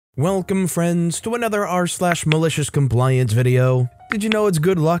Welcome friends to another r/maliciouscompliance video. Did you know it's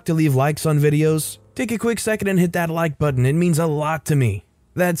good luck to leave likes on videos? Take a quick second and hit that like button, it means a lot to me.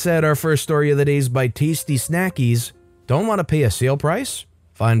 That said, our first story of the day is by Tasty Snackies. Don't want to pay a sale price?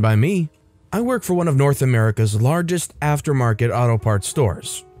 Fine by me. I work for one of North America's largest aftermarket auto parts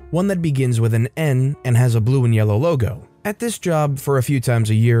stores, one that begins with an N and has a blue and yellow logo. At this job, for a few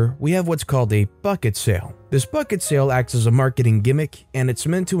times a year, we have what's called a bucket sale. This bucket sale acts as a marketing gimmick, and it's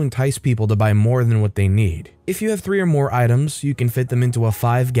meant to entice people to buy more than what they need. If you have 3 or more items, you can fit them into a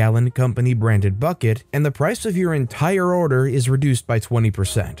 5-gallon company-branded bucket, and the price of your entire order is reduced by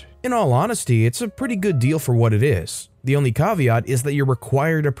 20%. In all honesty, it's a pretty good deal for what it is. The only caveat is that you're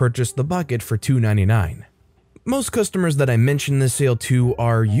required to purchase the bucket for $2.99. Most customers that I mention this sale to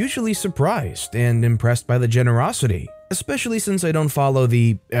are usually surprised and impressed by the generosity, especially since I don't follow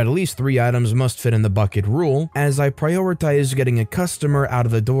the at least 3 items must fit in the bucket rule, as I prioritize getting a customer out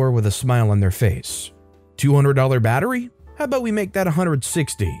of the door with a smile on their face. $200 battery? How about we make that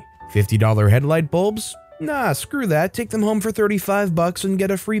 $160? $50 headlight bulbs? Nah, screw that, take them home for $35 and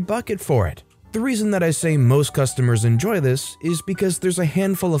get a free bucket for it. The reason that I say most customers enjoy this is because there's a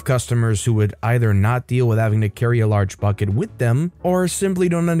handful of customers who would either not deal with having to carry a large bucket with them or simply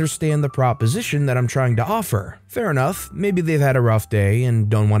don't understand the proposition that I'm trying to offer. Fair enough, maybe they've had a rough day and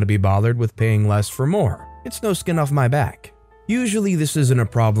don't want to be bothered with paying less for more. It's no skin off my back. Usually this isn't a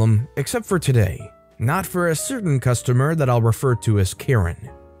problem, except for today. Not for a certain customer that I'll refer to as Karen.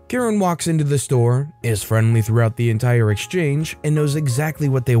 Karen walks into the store, is friendly throughout the entire exchange, and knows exactly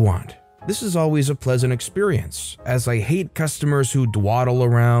what they want. This is always a pleasant experience, as I hate customers who dawdle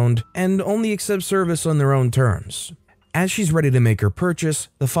around and only accept service on their own terms. As she's ready to make her purchase,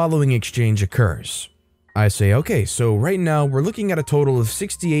 the following exchange occurs. I say, okay, so right now we're looking at a total of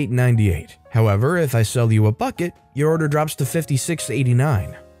 $68.98. However, if I sell you a bucket, your order drops to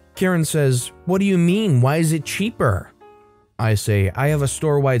 $56.89. Karen says, what do you mean? Why is it cheaper? I say, I have a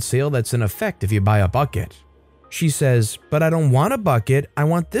store-wide sale that's in effect if you buy a bucket. She says, but I don't want a bucket, I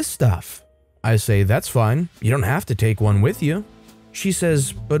want this stuff. I say, that's fine, you don't have to take one with you. She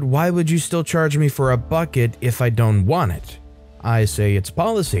says, but why would you still charge me for a bucket if I don't want it? I say, it's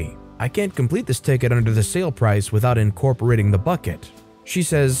policy. I can't complete this ticket under the sale price without incorporating the bucket. She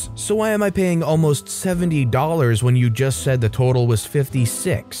says, so why am I paying almost $70 when you just said the total was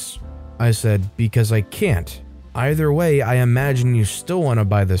 $56? I said, because I can't. Either way, I imagine you still want to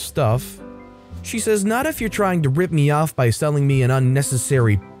buy this stuff. She says, not if you're trying to rip me off by selling me an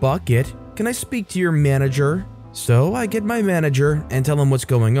unnecessary bucket. Can I speak to your manager? So I get my manager and tell him what's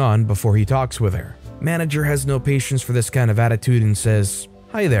going on before he talks with her. Manager has no patience for this kind of attitude and says,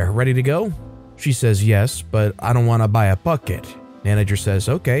 hi there, ready to go? She says, yes, but I don't want to buy a bucket. Manager says,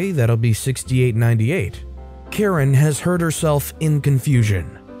 okay, that'll be $68.98. Karen has heard herself in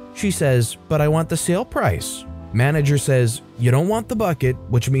confusion. She says, but I want the sale price. Manager says, you don't want the bucket,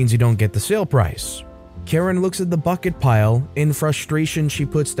 which means you don't get the sale price. Karen looks at the bucket pile. In frustration, she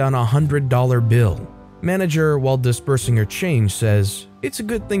puts down a $100 bill. Manager, while dispersing her change, says, it's a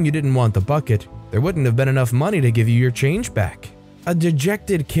good thing you didn't want the bucket. There wouldn't have been enough money to give you your change back. A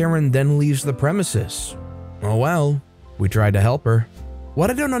dejected Karen then leaves the premises. Oh well, we tried to help her. What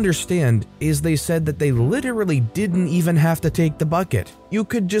I don't understand is they said that they literally didn't even have to take the bucket. You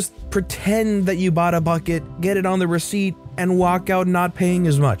could just pretend that you bought a bucket, get it on the receipt, and walk out not paying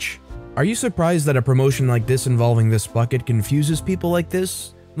as much. Are you surprised that a promotion like this involving this bucket confuses people like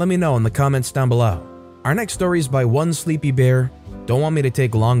this? Let me know in the comments down below. Our next story is by One Sleepy Bear. Don't want me to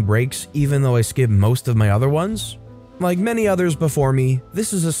take long breaks even though I skip most of my other ones? Like many others before me,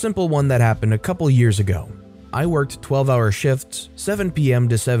 this is a simple one that happened a couple years ago. I worked 12-hour shifts, 7 p.m.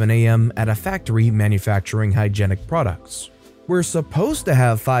 to 7 a.m. at a factory manufacturing hygienic products. We're supposed to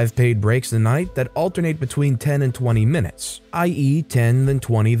have 5 paid breaks a night that alternate between 10 and 20 minutes, i.e. 10, then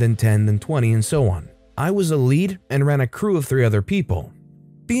 20, then 10, then 20, and so on. I was a lead and ran a crew of 3 other people.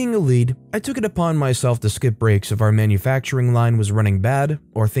 Being a lead, I took it upon myself to skip breaks if our manufacturing line was running bad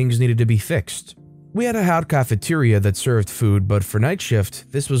or things needed to be fixed. We had a hot cafeteria that served food, but for night shift,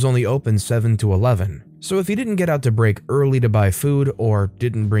 this was only open 7 to 11. So if you didn't get out to break early to buy food or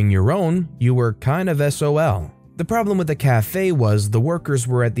didn't bring your own, you were kind of SOL. The problem with the cafe was the workers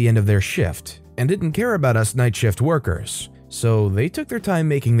were at the end of their shift and didn't care about us night shift workers, so they took their time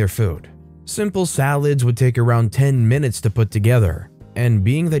making their food. Simple salads would take around 10 minutes to put together, and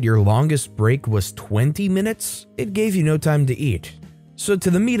being that your longest break was 20 minutes, it gave you no time to eat. So to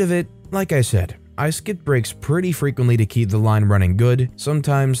the meat of it, like I said, I skipped breaks pretty frequently to keep the line running good,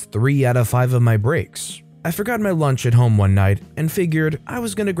 sometimes 3 out of 5 of my breaks. I forgot my lunch at home one night and figured I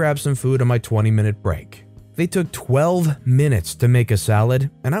was gonna grab some food on my 20-minute break. They took 12 minutes to make a salad,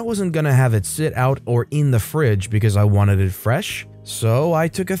 and I wasn't gonna have it sit out or in the fridge because I wanted it fresh, so I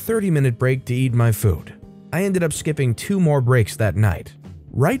took a 30-minute break to eat my food. I ended up skipping 2 more breaks that night.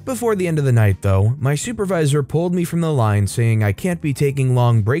 Right before the end of the night though, my supervisor pulled me from the line saying I can't be taking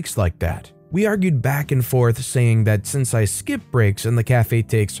long breaks like that. We argued back and forth saying that since I skip breaks and the cafe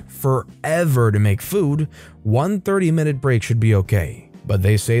takes forever to make food, one 30-minute break should be okay. But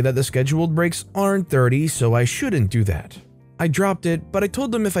they say that the scheduled breaks aren't 30, so I shouldn't do that. I dropped it, but I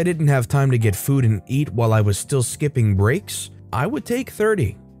told them if I didn't have time to get food and eat while I was still skipping breaks, I would take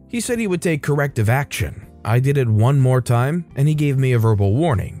 30. He said he would take corrective action. I did it one more time, and he gave me a verbal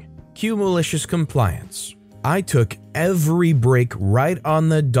warning. Cue malicious compliance. I took every break right on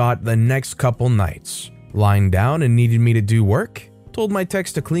the dot the next couple nights. Lying down and needed me to do work? Told my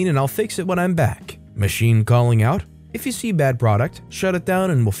techs to clean and I'll fix it when I'm back. Machine calling out? If you see bad product, shut it down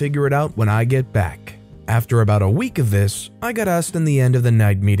and we'll figure it out when I get back. After about a week of this, I got asked in the end of the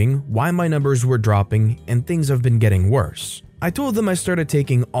night meeting why my numbers were dropping and things have been getting worse. I told them I started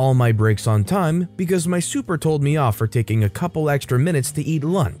taking all my breaks on time because my super told me off for taking a couple extra minutes to eat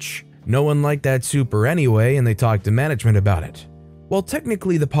lunch. No one liked that super anyway, and they talked to management about it. While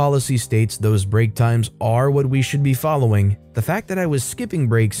technically the policy states those break times are what we should be following, the fact that I was skipping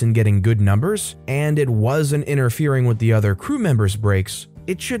breaks and getting good numbers, and it wasn't interfering with the other crew members' breaks,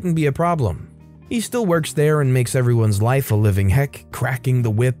 it shouldn't be a problem. He still works there and makes everyone's life a living heck, cracking the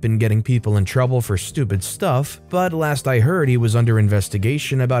whip and getting people in trouble for stupid stuff, but last I heard he was under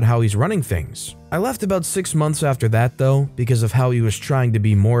investigation about how he's running things. I left about 6 months after that though, because of how he was trying to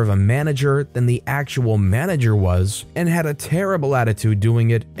be more of a manager than the actual manager was, and had a terrible attitude doing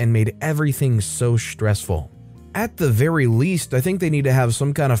it and made everything so stressful. At the very least, I think they need to have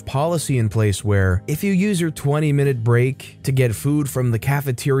some kind of policy in place where if you use your 20-minute break to get food from the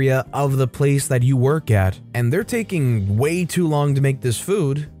cafeteria of the place that you work at, and they're taking way too long to make this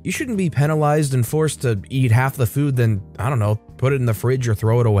food, you shouldn't be penalized and forced to eat half the food then, I don't know, put it in the fridge or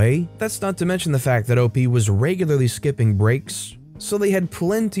throw it away. That's not to mention the fact that OP was regularly skipping breaks, so they had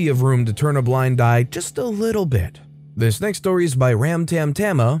plenty of room to turn a blind eye just a little bit. This next story is by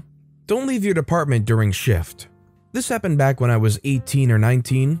Ramtamtama. Don't leave your department during shift. This happened back when I was 18 or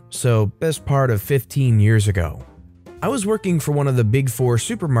 19, so best part of 15 years ago. I was working for one of the big 4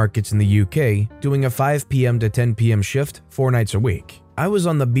 supermarkets in the UK, doing a 5 p.m. to 10 p.m. shift 4 nights a week. I was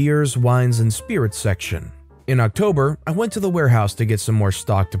on the beers, wines, and spirits section. In October, I went to the warehouse to get some more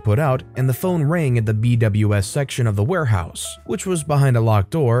stock to put out, and the phone rang at the BWS section of the warehouse, which was behind a locked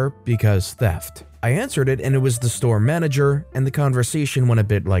door because theft. I answered it and it was the store manager, and the conversation went a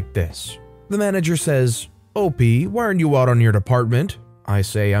bit like this. The manager says, "OP, why aren't you out on your department?" I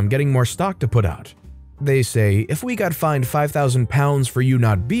say, "I'm getting more stock to put out." They say, "If we got fined £5,000 for you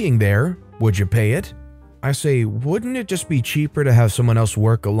not being there, would you pay it?" I say, "Wouldn't it just be cheaper to have someone else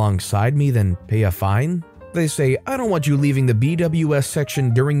work alongside me than pay a fine?" They say, "I don't want you leaving the BWS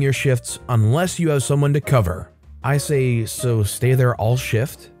section during your shifts unless you have someone to cover." I say, "So stay there all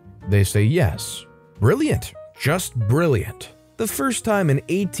shift?" They say, "Yes." Brilliant. Just brilliant. The first time in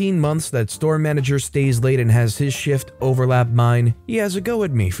 18 months that store manager stays late and has his shift overlap mine, he has a go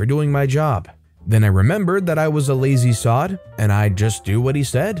at me for doing my job. Then I remembered that I was a lazy sod, and I'd just do what he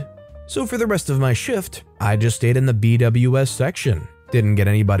said. So for the rest of my shift, I just stayed in the BWS section. Didn't get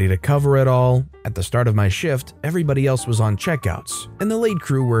anybody to cover at all. At the start of my shift, everybody else was on checkouts, and the late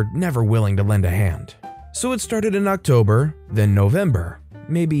crew were never willing to lend a hand. So it started in October, then November.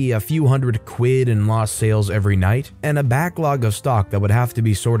 Maybe a few £100 in lost sales every night, and a backlog of stock that would have to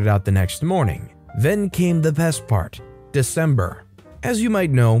be sorted out the next morning. Then came the best part, December. As you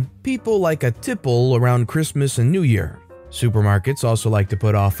might know, people like a tipple around Christmas and New Year. Supermarkets also like to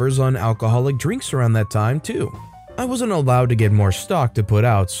put offers on alcoholic drinks around that time too. I wasn't allowed to get more stock to put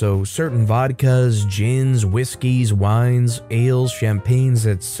out, so certain vodkas, gins, whiskeys, wines, ales, champagnes,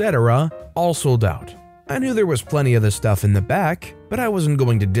 etc. all sold out. I knew there was plenty of the stuff in the back, but I wasn't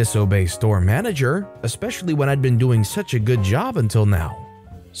going to disobey store manager, especially when I'd been doing such a good job until now.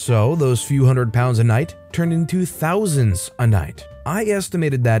 So those few £100 a night turned into thousands a night. I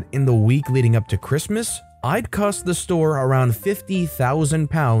estimated that in the week leading up to Christmas, I'd cost the store around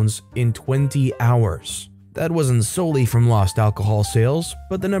 £50,000 in 20 hours. That wasn't solely from lost alcohol sales,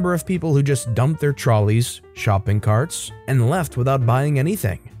 but the number of people who just dumped their trolleys, shopping carts, and left without buying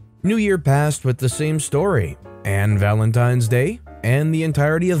anything. New Year passed with the same story, and Valentine's Day, and the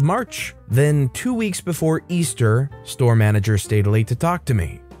entirety of March. Then 2 weeks before Easter, store manager stayed late to talk to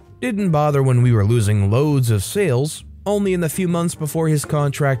me. Didn't bother when we were losing loads of sales, only in the few months before his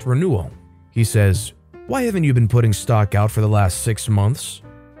contract renewal. He says, "Why haven't you been putting stock out for the last 6 months?"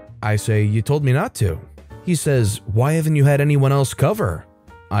 I say, "You told me not to." He says, "Why haven't you had anyone else cover?"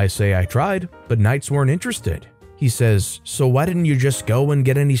 I say I tried, but nights weren't interested. He says, "So why didn't you just go and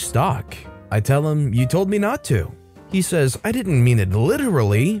get any stock?" I tell him, "You told me not to." He says, "I didn't mean it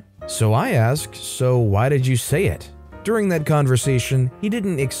literally." So I ask, "So why did you say it?" During that conversation, he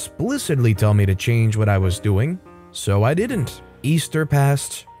didn't explicitly tell me to change what I was doing, so I didn't. Easter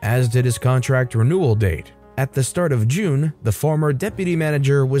passed, as did his contract renewal date. At the start of June, the former deputy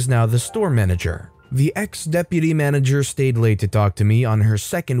manager was now the store manager. The ex-deputy manager stayed late to talk to me on her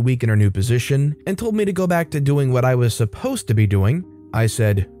second week in her new position and told me to go back to doing what I was supposed to be doing. I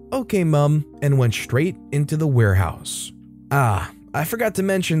said, "Okay, Mum," and went straight into the warehouse. I forgot to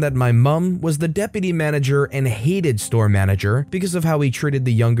mention that my mum was the deputy manager and hated store manager because of how he treated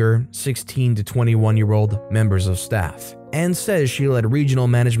the younger 16 to 21-year-old members of staff, and says she let regional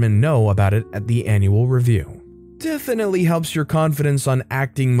management know about it at the annual review. Definitely helps your confidence on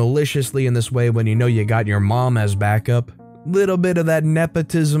acting maliciously in this way when you know you got your mom as backup. Little bit of that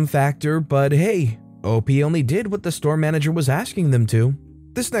nepotism factor, but hey, OP only did what the store manager was asking them to.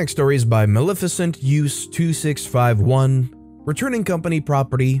 This next story is by Maleficent Use 2651, Returning Company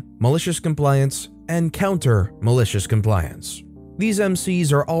Property, Malicious Compliance, and Counter Malicious Compliance. These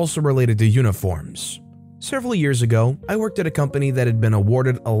MCs are also related to uniforms. Several years ago, I worked at a company that had been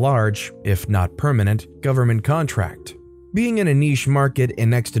awarded a large, if not permanent, government contract. Being in a niche market and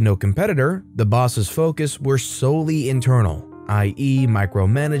next to no competitor, the boss's focus were solely internal, i.e.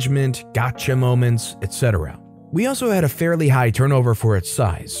 micromanagement, gotcha moments, etc. We also had a fairly high turnover for its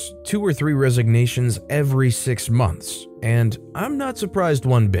size, 2 or 3 resignations every 6 months, and I'm not surprised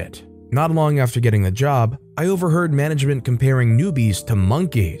one bit. Not long after getting the job, I overheard management comparing newbies to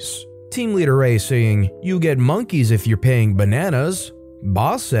monkeys. Team Leader A saying, "You get monkeys if you're paying bananas."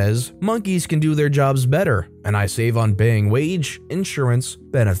 Boss says, "Monkeys can do their jobs better, and I save on paying wage, insurance,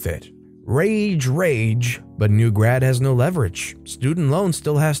 benefit." Rage, but new grad has no leverage. Student loan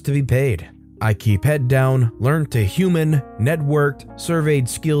still has to be paid. I keep head down, learned to human, networked, surveyed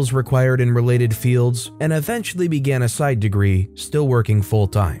skills required in related fields, and eventually began a side degree, still working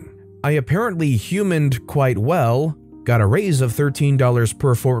full-time. I apparently humaned quite well, got a raise of $13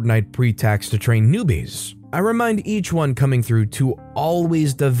 per fortnight pre-tax to train newbies. I remind each one coming through to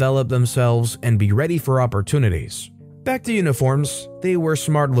always develop themselves and be ready for opportunities. Back to uniforms, they were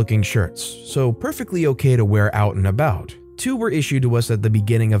smart-looking shirts, so perfectly okay to wear out and about. 2 were issued to us at the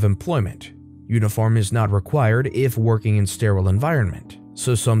beginning of employment. Uniform is not required if working in sterile environment,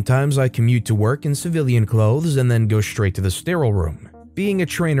 so sometimes I commute to work in civilian clothes and then go straight to the sterile room. Being a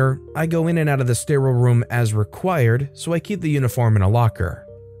trainer, I go in and out of the sterile room as required, so I keep the uniform in a locker.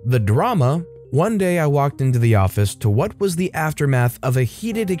 The drama: one day I walked into the office to what was the aftermath of a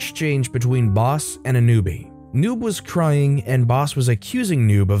heated exchange between boss and a newbie. Noob was crying and boss was accusing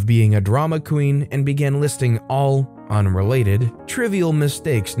Noob of being a drama queen and began listing all unrelated, trivial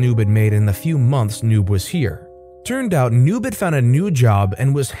mistakes Noob had made in the few months Noob was here. Turned out Noob had found a new job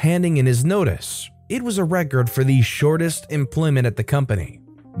and was handing in his notice. It was a record for the shortest employment at the company.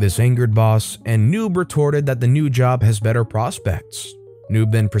 This angered boss, and Noob retorted that the new job has better prospects.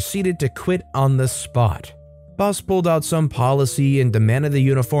 Noob then proceeded to quit on the spot. Boss pulled out some policy and demanded the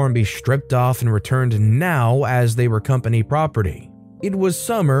uniform be stripped off and returned now as they were company property. It was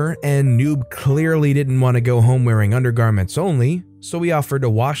summer and Noob clearly didn't want to go home wearing undergarments only, so we offered to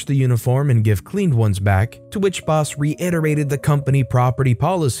wash the uniform and give cleaned ones back, to which boss reiterated the company property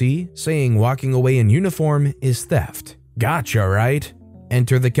policy, saying walking away in uniform is theft. Gotcha, right?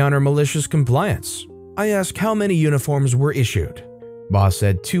 Enter the counter malicious compliance. I asked how many uniforms were issued. Boss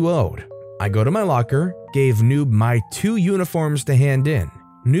said 2 owed. I go to my locker, gave Noob my 2 uniforms to hand in.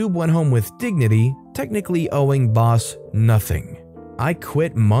 Noob went home with dignity, technically owing boss nothing. I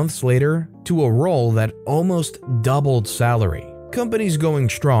quit months later to a role that almost doubled salary. Company's going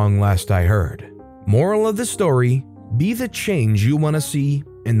strong last I heard. Moral of the story: be the change you want to see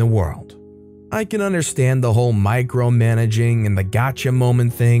in the world. I can understand the whole micromanaging and the gotcha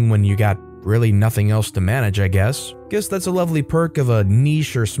moment thing when you got really nothing else to manage, I guess. Guess that's a lovely perk of a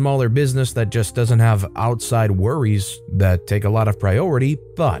niche or smaller business that just doesn't have outside worries that take a lot of priority,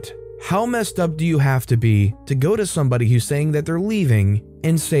 but how messed up do you have to be to go to somebody who's saying that they're leaving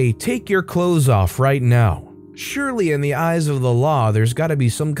and say, "Take your clothes off right now"? Surely in the eyes of the law, there's gotta be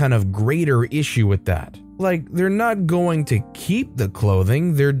some kind of greater issue with that. Like, they're not going to keep the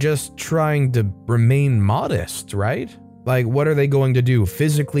clothing, they're just trying to remain modest, right? Like, what are they going to do?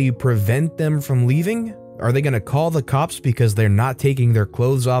 Physically prevent them from leaving? Are they gonna call the cops because they're not taking their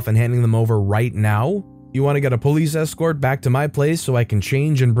clothes off and handing them over right now? You wanna get a police escort back to my place so I can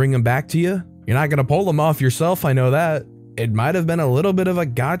change and bring them back to you? You're not gonna pull them off yourself, I know that. It might have been a little bit of a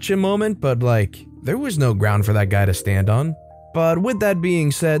gotcha moment, but like, There was no ground for that guy to stand on. But with that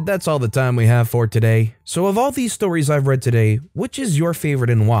being said, that's all the time we have for today. So of all these stories I've read today, which is your favorite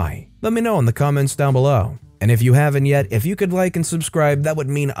and why? Let me know in the comments down below. And if you haven't yet, if you could like and subscribe, that would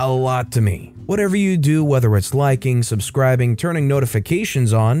mean a lot to me. Whatever you do, whether it's liking, subscribing, turning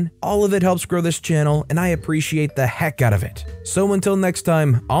notifications on, all of it helps grow this channel and I appreciate the heck out of it. So until next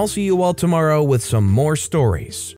time, I'll see you all tomorrow with some more stories.